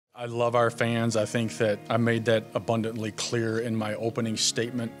I love our fans. I think that I made that abundantly clear in my opening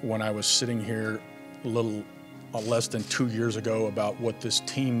statement when I was sitting here a little less than 2 years ago about what this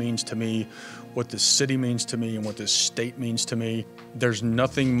team means to me, what this city means to me, and what this state means to me. There's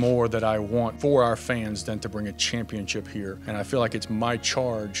nothing more that I want for our fans than to bring a championship here. And I feel like it's my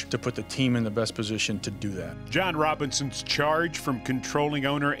charge to put the team in the best position to do that. John Robinson's charge from controlling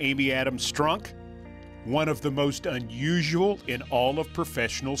owner Amy Adams Strunk, one of the most unusual in all of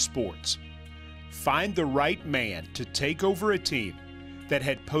professional sports. Find the right man to take over a team that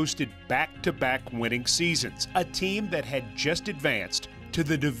had posted back-to-back winning seasons, a team that had just advanced to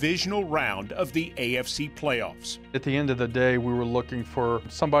the divisional round of the AFC playoffs. At the end of the day, we were looking for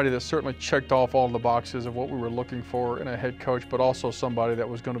somebody that certainly checked off all the boxes of what we were looking for in a head coach, but also somebody that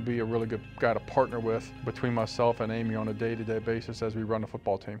was going to be a really good guy to partner with between myself and Amy on a day-to-day basis as we run the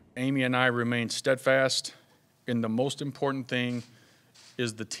football team. Amy and I remain steadfast, and the most important thing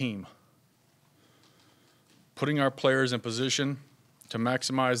is the team. Putting our players in position to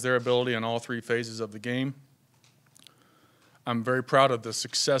maximize their ability in all three phases of the game. I'm very proud of the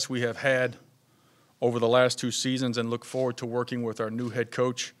success we have had over the last 2 seasons and look forward to working with our new head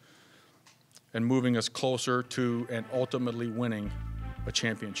coach and moving us closer to and ultimately winning a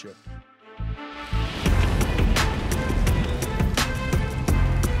championship.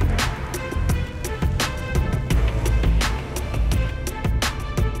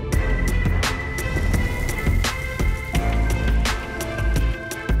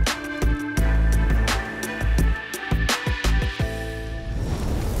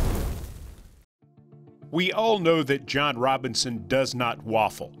 We all know that John Robinson does not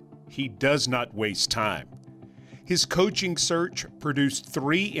waffle. He does not waste time. His coaching search produced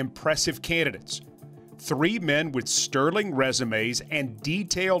 3 impressive candidates, 3 men with sterling resumes and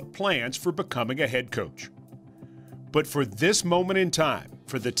detailed plans for becoming a head coach. But for this moment in time,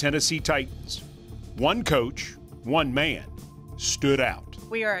 for the Tennessee Titans, one coach, one man stood out.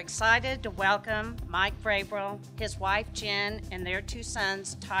 We are excited to welcome Mike Vrabel, his wife Jen, and their 2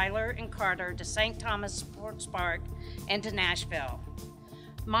 sons, Tyler and Carter, to St. Thomas Sports Park and to Nashville.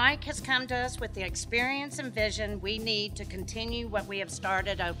 Mike has come to us with the experience and vision we need to continue what we have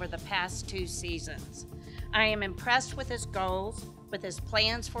started over the past 2 seasons. I am impressed with his goals, with his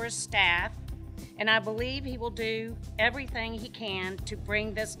plans for his staff, and I believe he will do everything he can to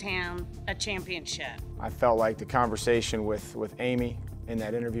bring this town a championship. I felt like the conversation with Amy in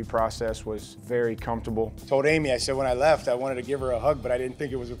that interview process was very comfortable. I told Amy, I said when I left, I wanted to give her a hug, but I didn't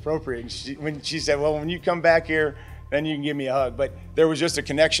think it was appropriate. And when she said, well, when you come back here, then you can give me a hug. But there was just a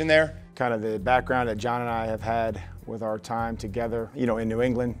connection there. Kind of the background that John and I have had with our time together, in New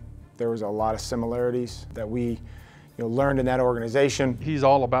England, there was a lot of similarities that we learned in that organization. He's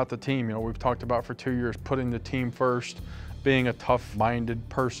all about the team. We've talked about for 2 years, putting the team first, being a tough-minded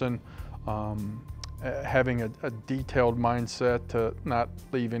person, having a detailed mindset to not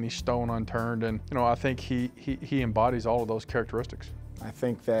leave any stone unturned. And, I think he embodies all of those characteristics. I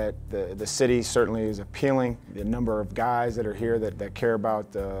think that the city certainly is appealing. The number of guys that are here that care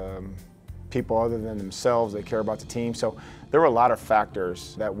about people other than themselves, they care about the team. So there were a lot of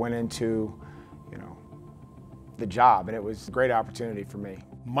factors that went into, the job, and it was a great opportunity for me.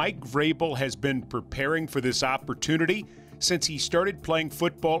 Mike Vrabel has been preparing for this opportunity since he started playing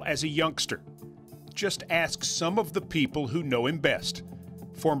football as a youngster. Just ask some of the people who know him best,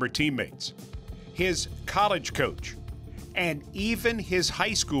 former teammates, his college coach, and even his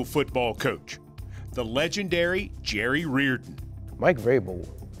high school football coach, the legendary Jerry Reardon. Mike Vrabel,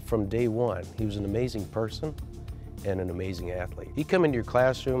 from day one, he was an amazing person and an amazing athlete. He'd come into your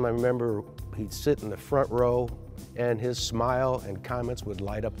classroom, I remember he'd sit in the front row, and his smile and comments would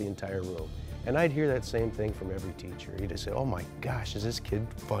light up the entire room. And I'd hear that same thing from every teacher. He'd just say, oh my gosh, is this kid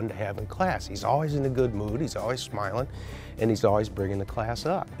fun to have in class? He's always in a good mood, he's always smiling, and he's always bringing the class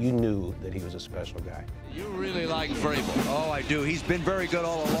up. You knew that he was a special guy. You really like Vrabel. Oh, I do. He's been very good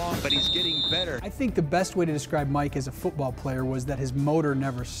all along, but he's getting better. I think the best way to describe Mike as a football player was that his motor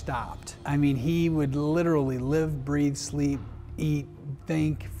never stopped. I mean, he would literally live, breathe, sleep, eat,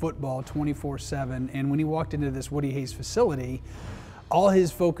 think football 24/7. And when he walked into this Woody Hayes facility, all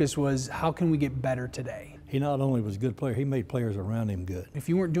his focus was, how can we get better today? He not only was a good player, he made players around him good. If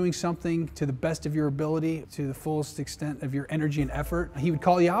you weren't doing something to the best of your ability, to the fullest extent of your energy and effort, he would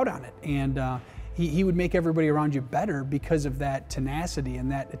call you out on it. And he would make everybody around you better because of that tenacity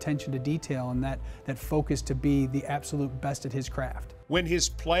and that attention to detail and that focus to be the absolute best at his craft. When his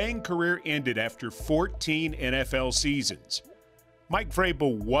playing career ended after 14 NFL seasons, Mike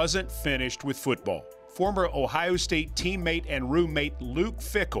Vrabel wasn't finished with football. Former Ohio State teammate and roommate Luke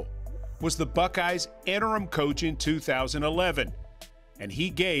Fickell was the Buckeyes' interim coach in 2011. and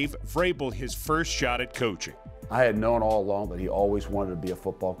he gave Vrabel his first shot at coaching. I had known all along that he always wanted to be a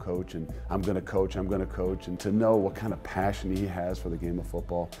football coach, and I'm going to coach, and to know what kind of passion he has for the game of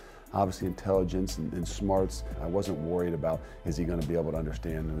football, obviously intelligence and smarts. I wasn't worried about, is he going to be able to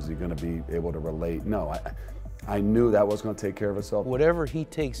understand, is he going to be able to relate? No, I knew that was going to take care of itself. Whatever he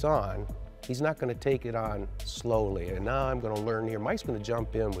takes on, he's not going to take it on slowly, and now I'm going to learn here. Mike's going to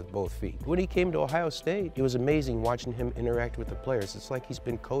jump in with both feet. When he came to Ohio State, it was amazing watching him interact with the players. It's like he's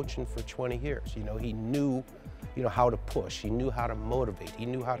been coaching for 20 years. You know, he knew how to push. He knew how to motivate. He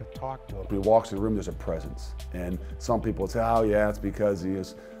knew how to talk to him. When he walks in the room, there's a presence. And some people would say, oh yeah, it's because he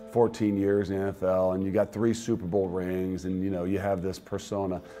is 14 years in the NFL and you got 3 Super Bowl rings and you have this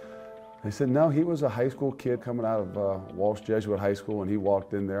persona. They said, no, he was a high school kid coming out of Walsh Jesuit High School, and he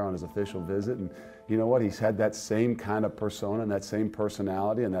walked in there on his official visit, and you know what? He's had that same kind of persona and that same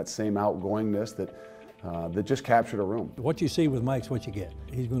personality and that same outgoingness that just captured a room. What you see with Mike's what you get.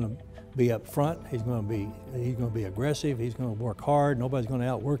 He's going to be up front. He's going to be aggressive. He's going to work hard. Nobody's going to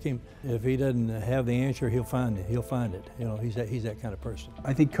outwork him. If he doesn't have the answer, he'll find it. He'll find it. You know, he's that kind of person.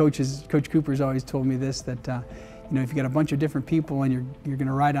 I think Coach Cooper's always told me this, that if you got a bunch of different people and you're going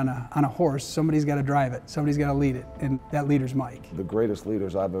to ride on a horse, somebody's got to drive it. Somebody's got to lead it, and that leader's Mike. The greatest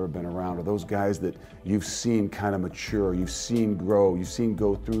leaders I've ever been around are those guys that you've seen kind of mature, you've seen grow, you've seen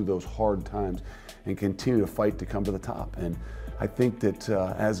go through those hard times and continue to fight to come to the top. And I think that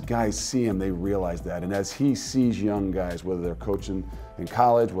as guys see him, they realize that. And as he sees young guys, whether they're coaching in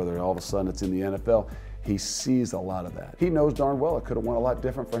college, whether all of a sudden it's in the NFL, he sees a lot of that. He knows darn well it could have went a lot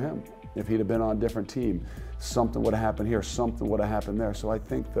different for him if he'd have been on a different team. Something would have happened here, something would have happened there. So I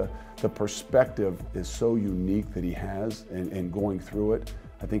think the perspective is so unique that he has, and going through it,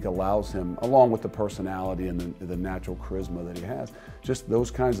 I think allows him, along with the personality and the natural charisma that he has, just those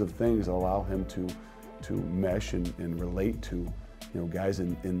kinds of things allow him to mesh and relate to guys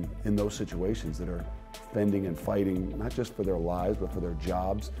in those situations that are fending and fighting, not just for their lives, but for their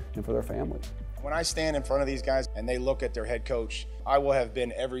jobs and for their families. When I stand in front of these guys and they look at their head coach, I will have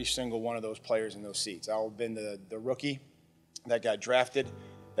been every single one of those players in those seats. I will have been the rookie that got drafted,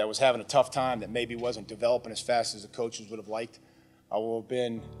 that was having a tough time, that maybe wasn't developing as fast as the coaches would have liked. I will have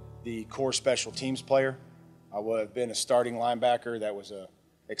been the core special teams player. I will have been a starting linebacker that was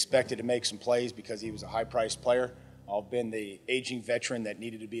expected to make some plays because he was a high-priced player. I'll have been the aging veteran that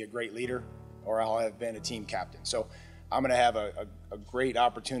needed to be a great leader, or I'll have been a team captain. So I'm going to have a great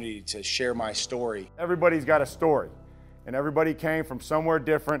opportunity to share my story. Everybody's got a story, and everybody came from somewhere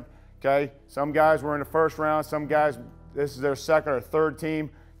different, okay? Some guys were in the first round, some guys, this is their second or third team.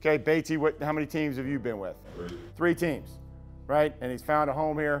 Okay, Batey, how many teams have you been with? 3 teams, right? And he's found a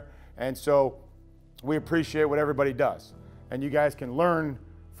home here, and so we appreciate what everybody does. And you guys can learn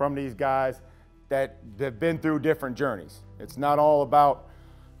from these guys that have been through different journeys. It's not all about,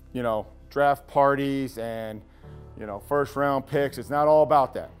 draft parties and first round picks. It's not all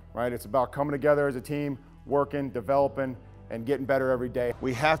about that, right? It's about coming together as a team, working, developing, and getting better every day.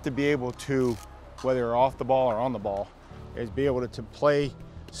 We have to be able to, whether off the ball or on the ball, is be able to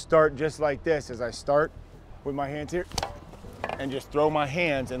start just like this, as I start with my hands here, and just throw my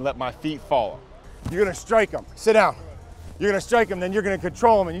hands and let my feet follow. You're gonna strike them, sit down. You're gonna strike them, then you're gonna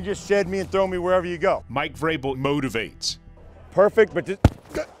control them, and you just shed me and throw me wherever you go. Mike Vrabel motivates. Perfect, but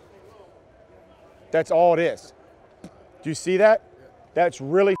that's all it is. Do you see that? That's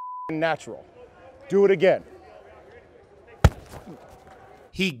really natural. Do it again.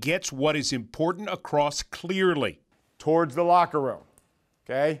 He gets what is important across clearly. Towards the locker room,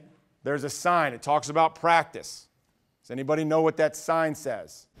 okay? There's a sign. It talks about practice. Does anybody know what that sign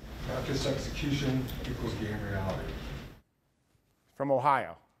says? Practice execution equals game reality. From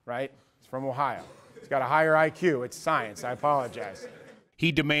Ohio, right? It's from Ohio. It's got a higher IQ. It's science. I apologize.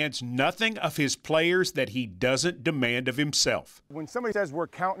 He demands nothing of his players that he doesn't demand of himself. When somebody says we're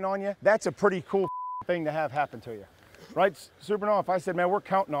counting on you, that's a pretty cool thing to have happen to you, right? Supernova, if I said, man, we're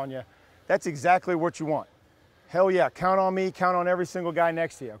counting on you, that's exactly what you want. Hell yeah, count on me, count on every single guy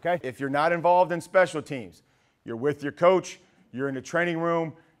next to you, okay? If you're not involved in special teams, you're with your coach, you're in the training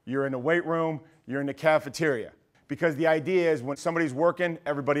room, you're in the weight room, you're in the cafeteria. Because the idea is when somebody's working,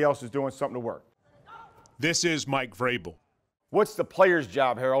 everybody else is doing something to work. This is Mike Vrabel. What's the player's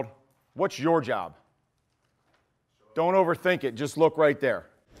job, Harold? What's your job? Don't overthink it, just look right there.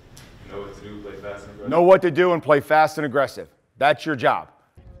 Know what to do, play fast and aggressive. Know what to do and play fast and aggressive. That's your job.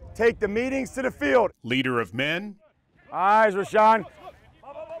 Take the meetings to the field. Leader of men. Eyes, Rashawn.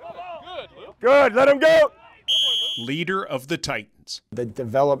 Good, let him go. Leader of the Titans. The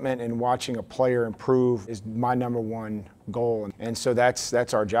development and watching a player improve is my #1 goal. And so that's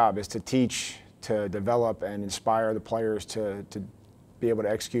our job, is to teach, to develop and inspire the players to be able to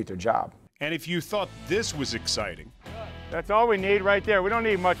execute their job. And if you thought this was exciting, that's all we need right there. We don't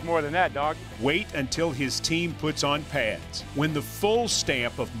need much more than that, dog. wait until his team puts on pads, when the full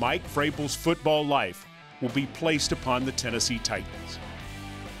stamp of Mike Vrabel's football life will be placed upon the Tennessee Titans.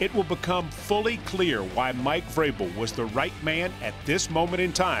 It will become fully clear why Mike Vrabel was the right man at this moment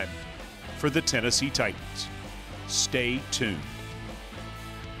in time for the Tennessee Titans. Stay tuned.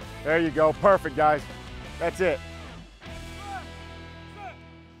 There you go. Perfect, guys. That's it.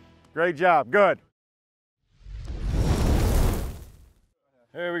 Great job. Good.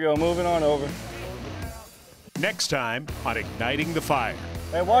 Here we go, moving on over. Next time on Igniting the Fire.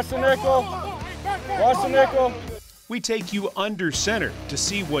 Hey, watch the nickel. Watch the nickel. We take you under center to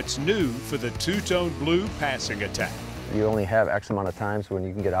see what's new for the two-tone blue passing attack. You only have X amount of times when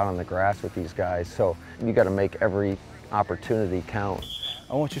you can get out on the grass with these guys, so you got to make every opportunity count.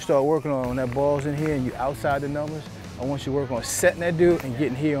 I want you to start working on when that ball's in here and you outside the numbers. I want you to work on setting that dude and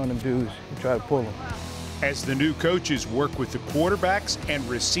getting here on them dudes and try to pull them. As the new coaches work with the quarterbacks and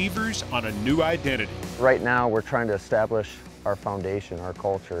receivers on a new identity. Right now, we're trying to establish our foundation, our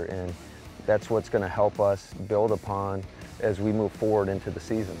culture, and that's what's going to help us build upon as we move forward into the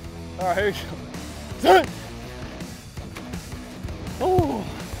season. All right, here you go. Oh,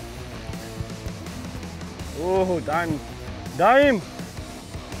 oh, dime, dime.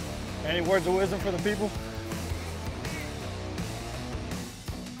 Any words of wisdom for the people?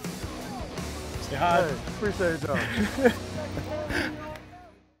 Stay high. Hey, appreciate it, dog.